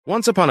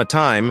Once upon a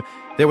time,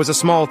 there was a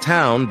small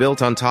town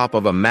built on top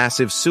of a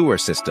massive sewer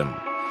system.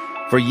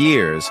 For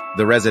years,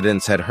 the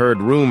residents had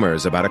heard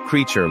rumors about a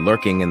creature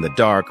lurking in the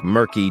dark,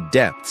 murky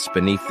depths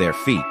beneath their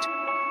feet.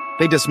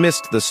 They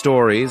dismissed the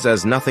stories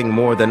as nothing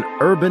more than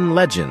urban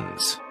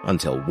legends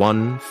until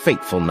one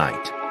fateful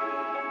night.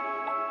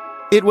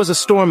 It was a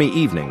stormy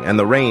evening, and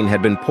the rain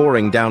had been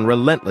pouring down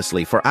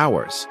relentlessly for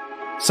hours.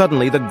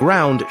 Suddenly, the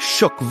ground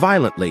shook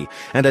violently,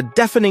 and a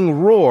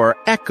deafening roar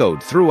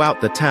echoed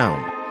throughout the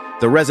town.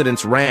 The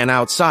residents ran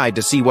outside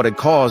to see what had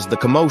caused the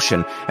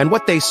commotion, and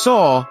what they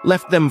saw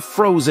left them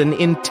frozen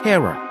in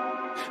terror.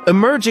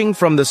 Emerging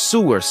from the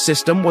sewer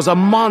system was a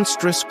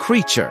monstrous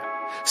creature,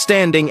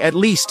 standing at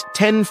least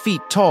 10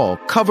 feet tall,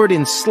 covered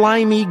in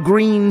slimy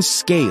green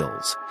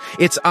scales.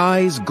 Its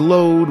eyes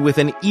glowed with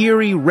an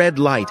eerie red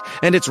light,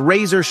 and its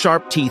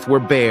razor-sharp teeth were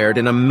bared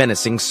in a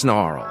menacing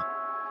snarl.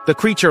 The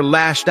creature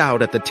lashed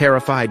out at the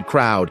terrified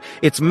crowd,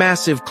 its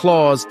massive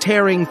claws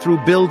tearing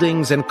through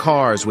buildings and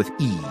cars with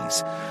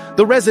ease.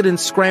 The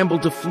residents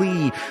scrambled to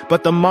flee,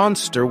 but the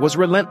monster was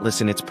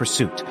relentless in its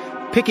pursuit,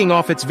 picking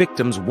off its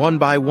victims one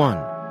by one.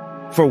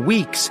 For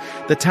weeks,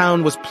 the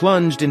town was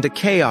plunged into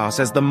chaos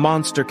as the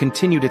monster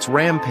continued its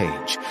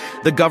rampage.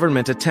 The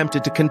government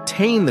attempted to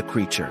contain the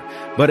creature,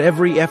 but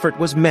every effort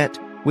was met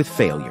with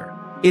failure.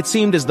 It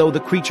seemed as though the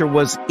creature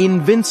was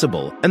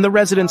invincible, and the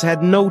residents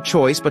had no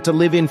choice but to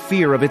live in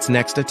fear of its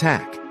next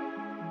attack.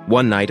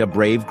 One night, a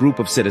brave group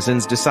of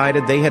citizens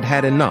decided they had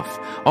had enough.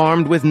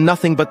 Armed with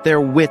nothing but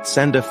their wits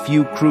and a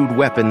few crude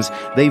weapons,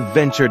 they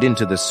ventured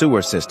into the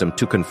sewer system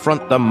to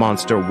confront the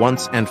monster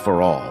once and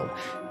for all.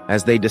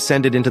 As they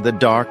descended into the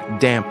dark,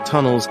 damp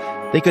tunnels,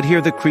 they could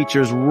hear the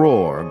creature's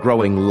roar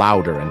growing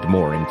louder and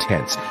more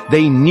intense.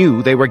 They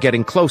knew they were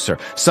getting closer.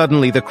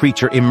 Suddenly, the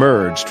creature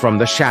emerged from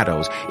the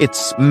shadows,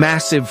 its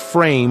massive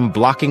frame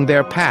blocking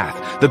their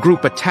path. The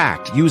group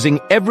attacked, using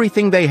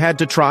everything they had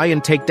to try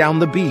and take down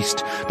the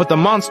beast. But the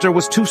monster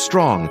was too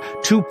strong,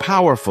 too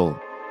powerful.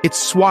 It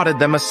swatted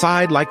them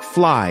aside like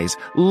flies,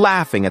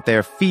 laughing at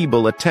their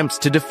feeble attempts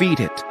to defeat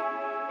it.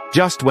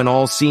 Just when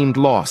all seemed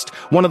lost,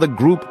 one of the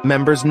group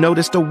members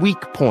noticed a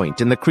weak point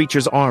in the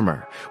creature's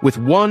armor. With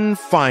one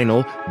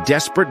final,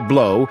 desperate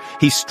blow,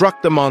 he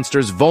struck the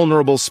monster's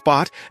vulnerable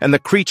spot, and the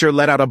creature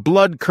let out a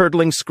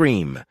blood-curdling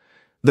scream.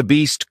 The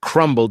beast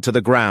crumbled to the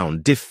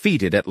ground,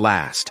 defeated at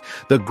last.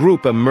 The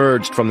group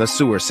emerged from the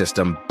sewer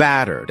system,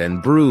 battered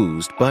and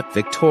bruised, but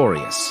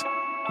victorious.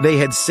 They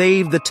had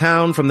saved the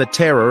town from the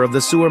terror of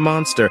the sewer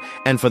monster,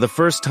 and for the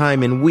first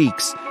time in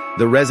weeks,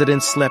 the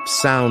residents slept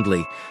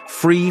soundly,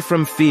 free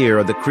from fear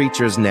of the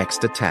creature's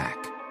next attack.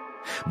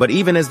 But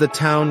even as the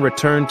town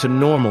returned to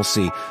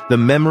normalcy, the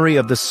memory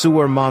of the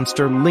sewer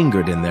monster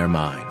lingered in their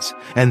minds,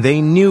 and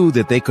they knew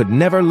that they could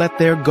never let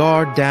their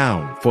guard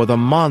down, for the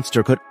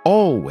monster could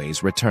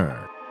always return.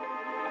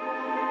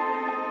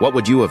 What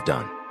would you have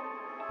done?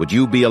 Would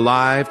you be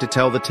alive to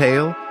tell the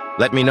tale?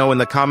 Let me know in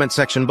the comment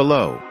section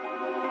below.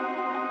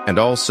 And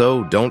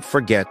also, don't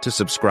forget to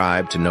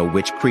subscribe to know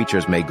which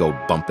creatures may go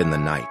bump in the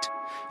night.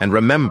 And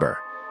remember,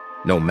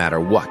 no matter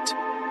what,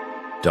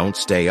 don't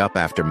stay up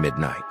after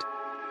midnight.